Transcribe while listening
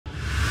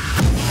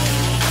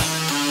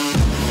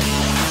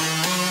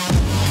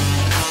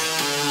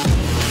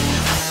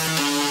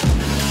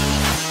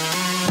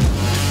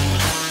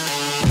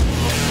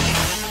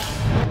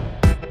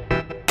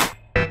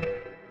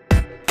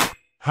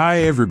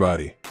Hi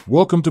everybody,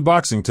 welcome to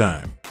Boxing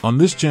Time. On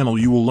this channel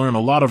you will learn a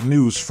lot of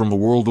news from the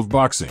world of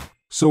boxing.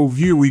 So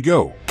here we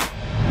go.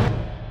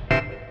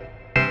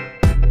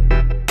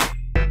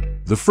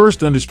 The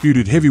first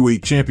undisputed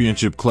heavyweight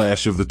championship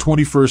clash of the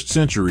 21st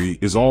century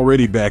is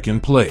already back in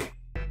play.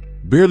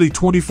 Barely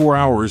 24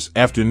 hours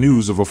after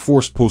news of a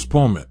forced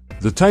postponement,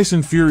 the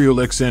Tyson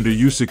Fury-Alexander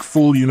Usyk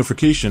full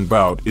unification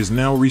bout is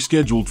now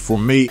rescheduled for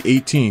May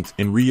 18th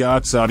in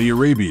Riyadh, Saudi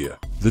Arabia.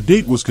 The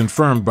date was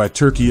confirmed by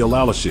Turki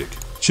Al-Alashik,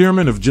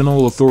 chairman of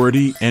General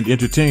Authority and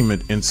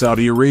Entertainment in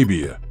Saudi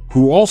Arabia,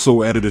 who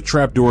also added a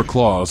trapdoor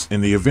clause in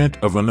the event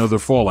of another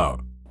fallout.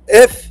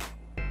 If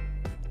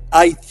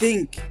I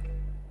think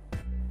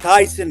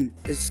Tyson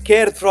is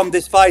scared from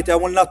this fight, I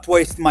will not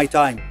waste my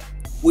time.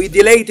 We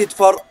delayed it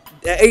for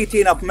the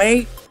 18th of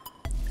May.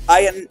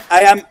 I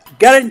am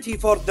guarantee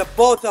for the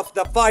both of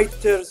the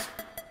fighters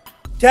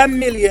 10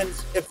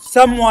 millions if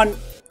someone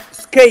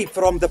escape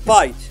from the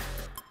fight.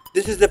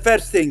 This is the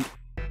first thing.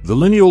 The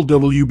lineal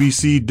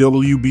WBC,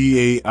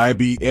 WBA,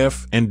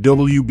 IBF, and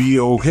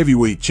WBO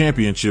heavyweight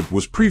championship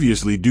was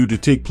previously due to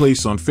take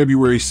place on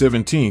February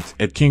 17th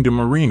at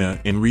Kingdom Arena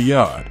in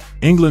Riyadh.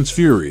 England's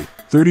Fury,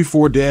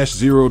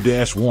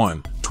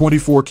 34-0-1,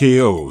 24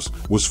 KOs,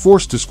 was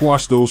forced to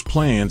squash those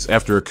plans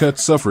after a cut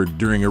suffered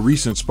during a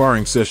recent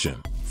sparring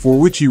session, for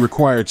which he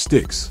required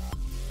sticks.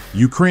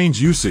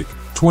 Ukraine's Usyk,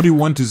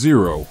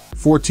 21-0,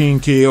 14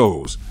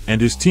 KOs, and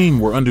his team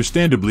were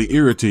understandably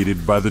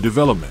irritated by the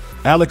development.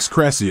 Alex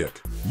Krasiuk,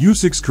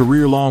 Usyk's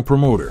career-long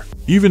promoter,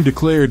 even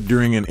declared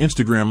during an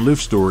Instagram live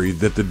story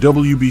that the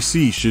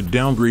WBC should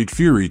downgrade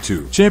Fury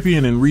to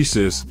champion in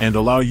recess and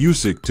allow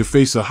Usyk to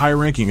face a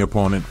high-ranking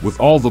opponent with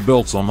all the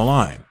belts on the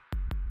line.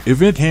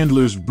 Event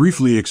handlers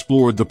briefly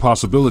explored the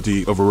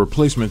possibility of a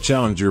replacement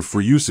challenger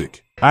for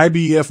Usyk.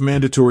 IBF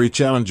mandatory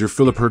challenger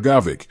Filip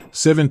Hrgovic,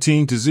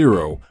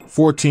 17-0,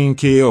 14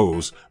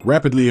 KOs,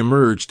 rapidly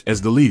emerged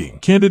as the leading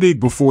candidate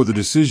before the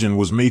decision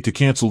was made to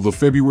cancel the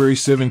February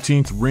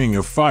 17th Ring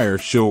of Fire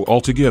show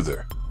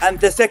altogether. And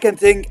the second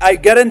thing, I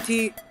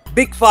guarantee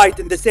big fight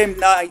in the same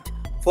night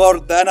for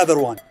the another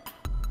one.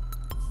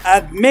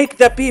 And make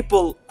the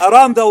people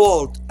around the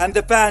world and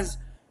the fans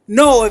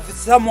know if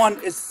someone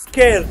is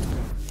scared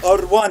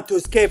or want to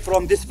escape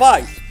from this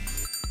fight.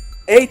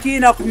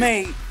 18th of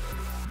May,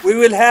 we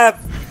will have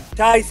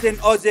Tyson,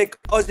 Usyk,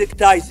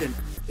 Tyson.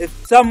 If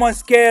someone's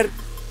scared,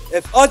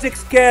 if Usyk's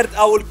scared,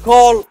 I will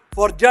call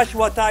for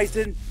Joshua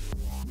Tyson.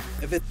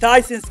 If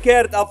Tyson's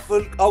scared, I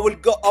will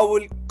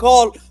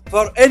call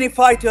for any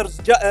fighters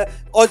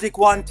Usyk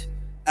want,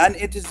 and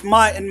it is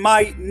in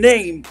my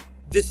name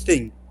this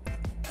thing.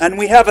 And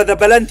we have the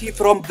plenty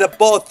from the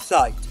both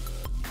sides.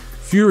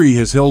 Fury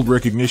has held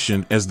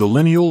recognition as the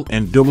lineal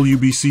and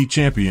WBC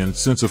champion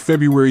since a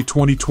February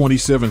 2020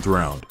 7th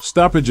round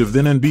stoppage of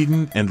then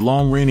unbeaten and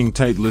long-reigning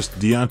titleist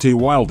Deontay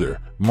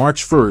Wilder,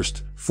 March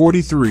 1st,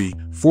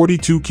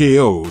 43-42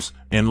 KOs,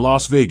 in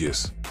Las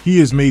Vegas. He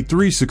has made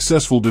 3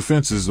 successful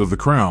defenses of the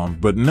crown,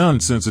 but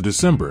none since a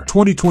December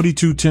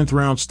 2022 10th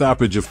round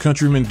stoppage of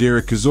countryman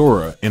Derek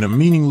Chisora in a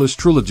meaningless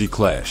trilogy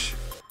clash.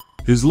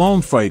 His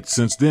lone fight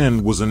since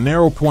then was a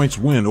narrow points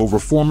win over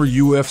former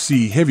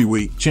UFC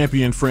heavyweight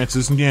champion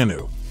Francis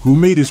Ngannou, who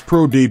made his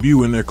pro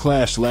debut in their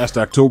clash last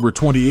October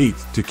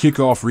 28th to kick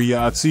off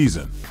Riyadh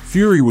season.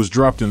 Fury was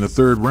dropped in the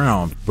 3rd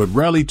round, but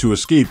rallied to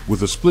escape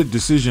with a split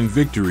decision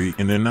victory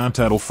in their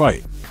non-title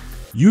fight.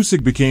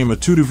 Usyk became a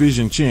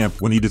 2-division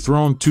champ when he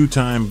dethroned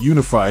 2-time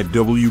unified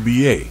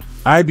WBA,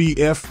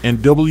 IBF, and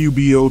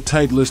WBO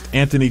titleist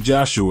Anthony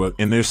Joshua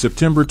in their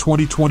September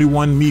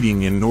 2021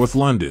 meeting in North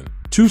London.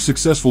 2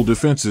 successful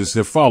defenses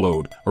have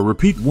followed, a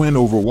repeat win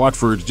over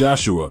Watford's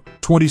Joshua,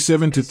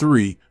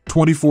 27-3,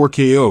 24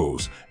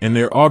 KOs, in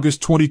their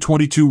August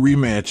 2022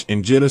 rematch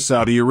in Jeddah,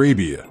 Saudi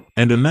Arabia,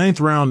 and a 9th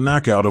round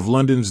knockout of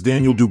London's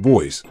Daniel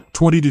Dubois,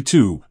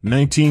 20-2,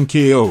 19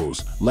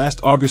 KOs, last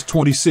August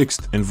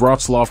 26th in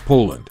Wrocław,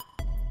 Poland.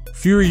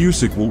 Fury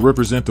Usyk will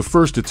represent the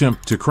first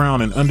attempt to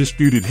crown an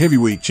undisputed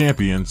heavyweight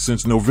champion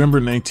since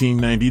November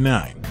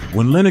 1999,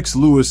 when Lennox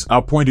Lewis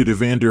outpointed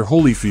Evander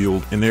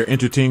Holyfield in their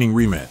entertaining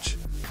rematch.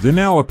 There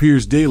now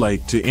appears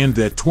daylight to end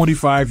that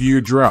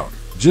 25-year drought,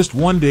 just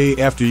one day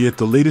after yet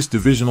the latest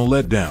divisional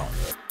letdown.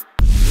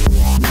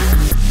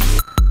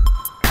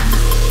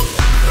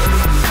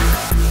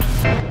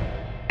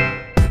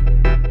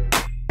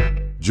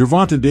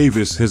 Gervonta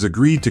Davis has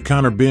agreed to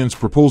Conor Benn's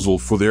proposal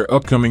for their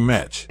upcoming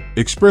match,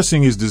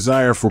 expressing his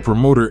desire for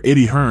promoter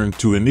Eddie Hearn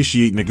to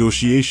initiate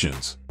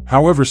negotiations.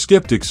 However,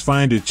 skeptics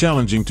find it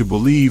challenging to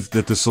believe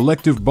that the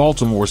selective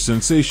Baltimore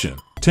sensation,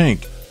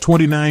 Tank,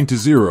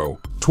 29-0,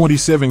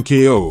 27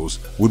 KOs,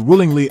 would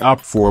willingly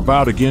opt for a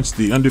bout against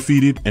the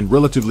undefeated and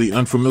relatively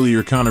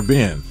unfamiliar Conor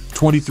Benn,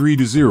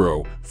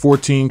 23-0,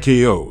 14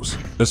 KOs,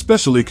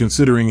 especially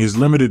considering his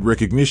limited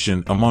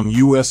recognition among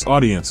U.S.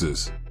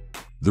 audiences.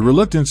 The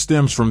reluctance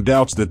stems from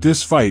doubts that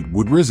this fight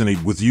would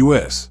resonate with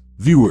U.S.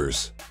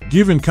 viewers,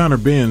 given Conor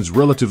Benn's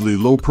relatively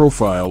low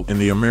profile in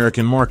the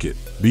American market.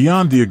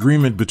 Beyond the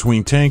agreement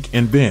between Tank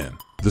and Benn,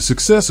 The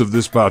success of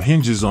this bout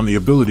hinges on the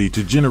ability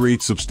to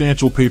generate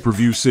substantial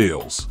pay-per-view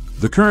sales.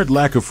 The current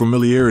lack of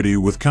familiarity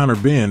with Conor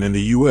Benn in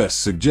the US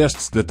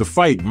suggests that the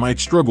fight might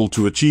struggle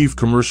to achieve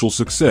commercial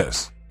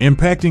success,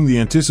 impacting the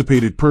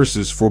anticipated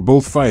purses for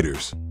both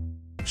fighters.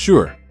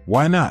 Sure,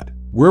 why not?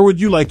 Where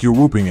would you like your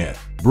whooping at,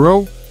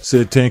 bro?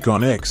 Said Tank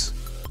on X.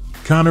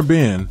 Conor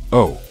Benn,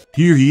 oh,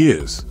 here he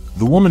is.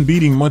 The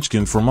woman-beating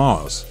munchkin from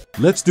Oz.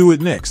 Let's do it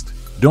next.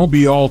 Don't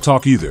be all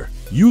talk either.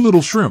 You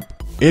little shrimp.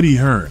 Eddie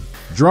Hearn.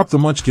 Drop the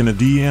munchkin a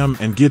DM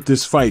and get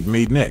this fight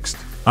made next.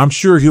 I'm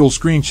sure he'll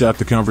screenshot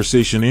the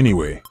conversation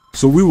anyway,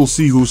 so we will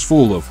see who's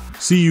full of.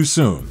 See you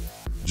soon.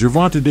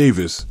 Gervonta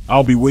Davis,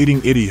 I'll be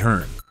waiting. Eddie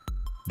Hearn.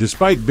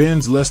 Despite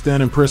Benn's less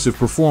than impressive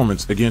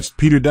performance against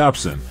Peter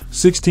Dobson,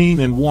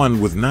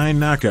 16-1 with 9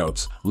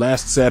 knockouts,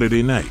 last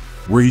Saturday night,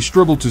 where he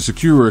struggled to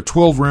secure a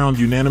 12-round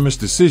unanimous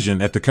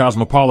decision at the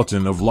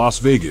Cosmopolitan of Las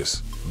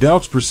Vegas,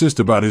 doubts persist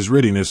about his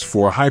readiness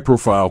for a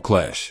high-profile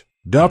clash.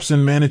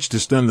 Dobson managed to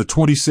stun the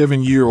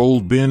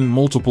 27-year-old Benn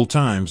multiple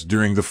times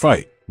during the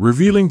fight,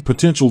 revealing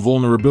potential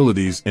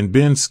vulnerabilities in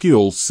Benn's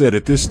skill set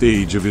at this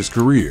stage of his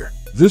career.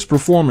 This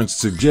performance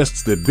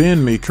suggests that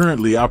Benn may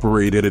currently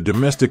operate at a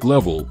domestic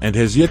level and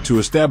has yet to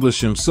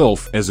establish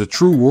himself as a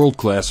true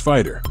world-class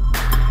fighter.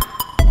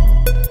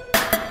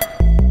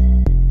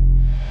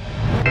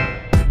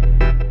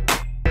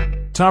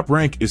 Top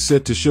Rank is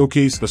set to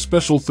showcase a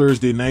special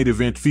Thursday night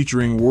event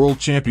featuring World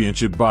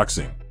Championship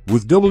Boxing,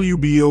 with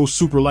WBO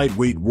Super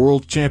Lightweight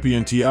World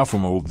Champion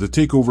Teofimo "The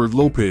Takeover"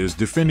 Lopez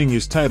defending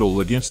his title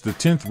against the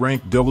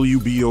 10th-ranked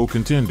WBO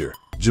contender,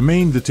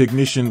 Jamaine "The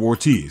Technician"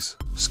 Ortiz.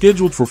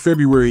 Scheduled for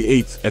February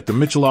 8th at the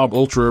Michelob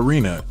Ultra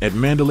Arena at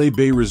Mandalay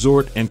Bay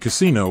Resort and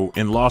Casino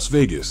in Las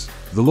Vegas,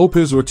 the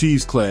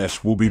Lopez-Ortiz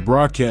clash will be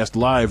broadcast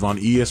live on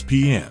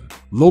ESPN.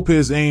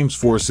 Lopez aims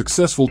for a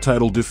successful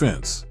title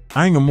defense,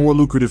 eyeing a more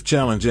lucrative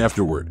challenge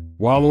afterward,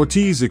 while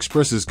Ortiz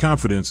expresses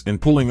confidence in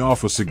pulling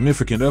off a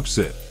significant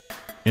upset.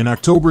 In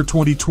October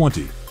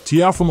 2020,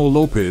 Teofimo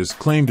Lopez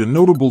claimed a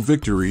notable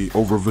victory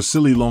over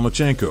Vasily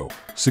Lomachenko,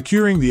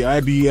 securing the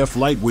IBF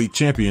Lightweight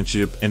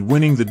Championship and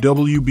winning the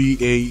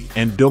WBA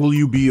and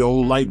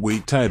WBO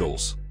Lightweight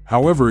titles.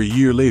 However, a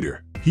year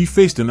later, he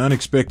faced an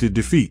unexpected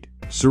defeat,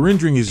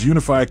 surrendering his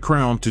unified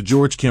crown to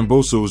George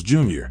Kambosos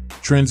Jr.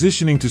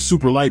 Transitioning to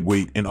Super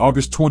Lightweight in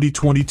August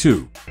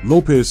 2022,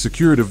 Lopez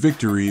secured a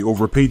victory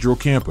over Pedro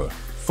Campa,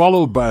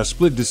 followed by a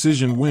split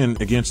decision win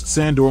against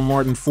Sandor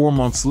Martin 4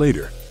 months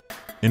later.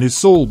 In his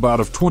sole bout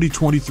of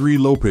 2023,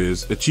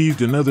 Lopez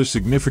achieved another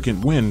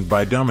significant win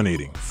by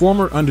dominating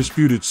former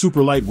undisputed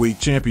super lightweight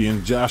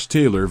champion Josh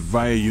Taylor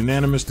via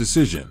unanimous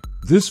decision.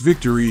 This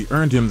victory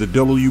earned him the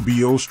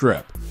WBO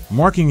strap,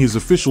 marking his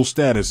official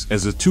status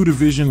as a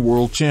two-division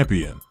world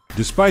champion.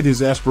 Despite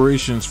his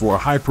aspirations for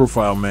a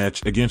high-profile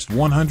match against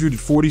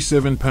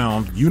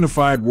 147-pound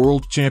unified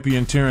world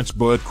champion Terrence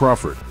 "Bud"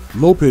 Crawford,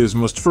 Lopez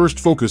must first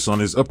focus on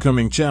his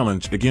upcoming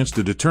challenge against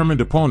a determined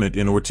opponent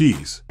in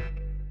Ortiz.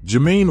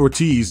 Jamaine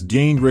Ortiz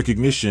gained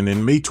recognition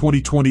in May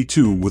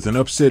 2022 with an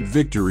upset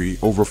victory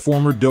over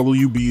former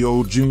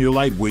WBO junior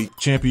lightweight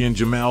champion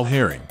Jamal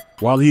Herring.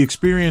 While he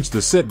experienced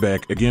a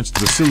setback against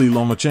Vasily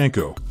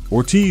Lomachenko,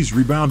 Ortiz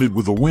rebounded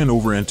with a win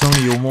over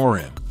Antonio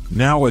Morin.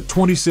 Now at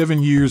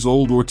 27 years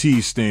old,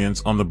 Ortiz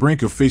stands on the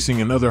brink of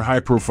facing another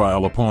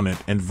high-profile opponent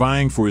and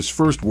vying for his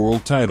first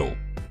world title.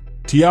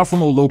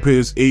 Teofimo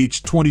Lopez,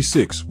 aged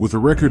 26, with a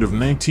record of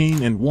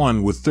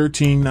 19-1 with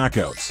 13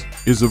 knockouts,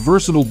 is a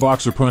versatile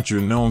boxer-puncher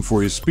known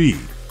for his speed,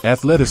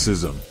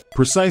 athleticism,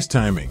 precise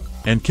timing,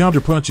 and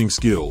counterpunching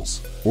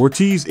skills.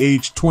 Ortiz,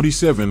 aged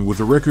 27, with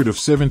a record of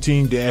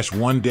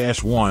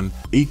 17-1-1,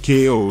 8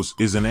 KOs,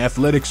 is an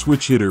athletic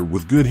switch hitter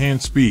with good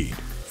hand speed,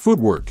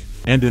 footwork,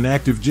 and an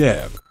active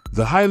jab.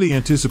 The highly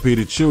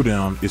anticipated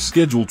showdown is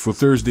scheduled for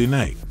Thursday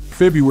night,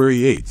 February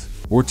 8th.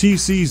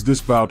 Ortiz sees this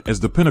bout as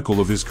the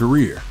pinnacle of his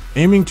career,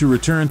 aiming to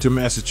return to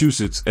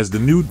Massachusetts as the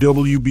new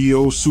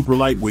WBO super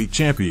lightweight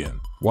champion.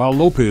 While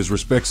Lopez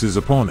respects his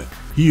opponent,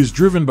 he is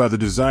driven by the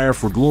desire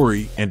for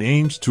glory and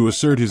aims to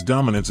assert his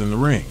dominance in the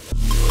ring.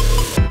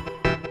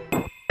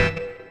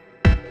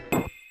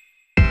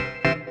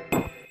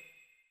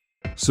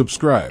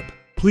 Subscribe.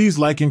 Please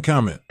like and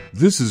comment.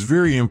 This is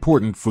very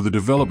important for the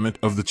development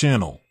of the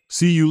channel.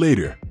 See you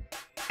later.